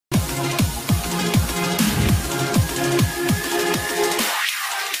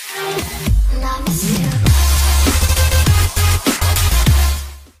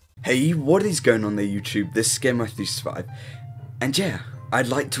Hey, what is going on there, YouTube? This is GameMatthews5, and yeah, I'd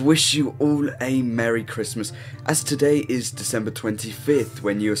like to wish you all a Merry Christmas, as today is December 25th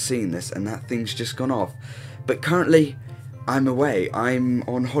when you're seeing this, and that thing's just gone off. But currently, I'm away. I'm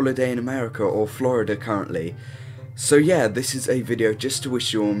on holiday in America, or Florida currently. So yeah, this is a video just to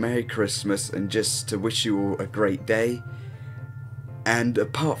wish you all Merry Christmas, and just to wish you all a great day. And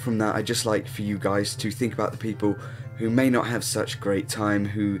apart from that, I'd just like for you guys to think about the people who may not have such great time,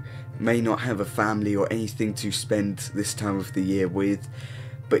 who may not have a family or anything to spend this time of the year with.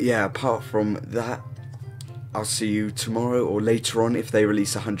 But yeah, apart from that, I'll see you tomorrow or later on if they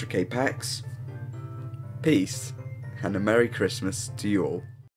release 100k packs. Peace, and a Merry Christmas to you all.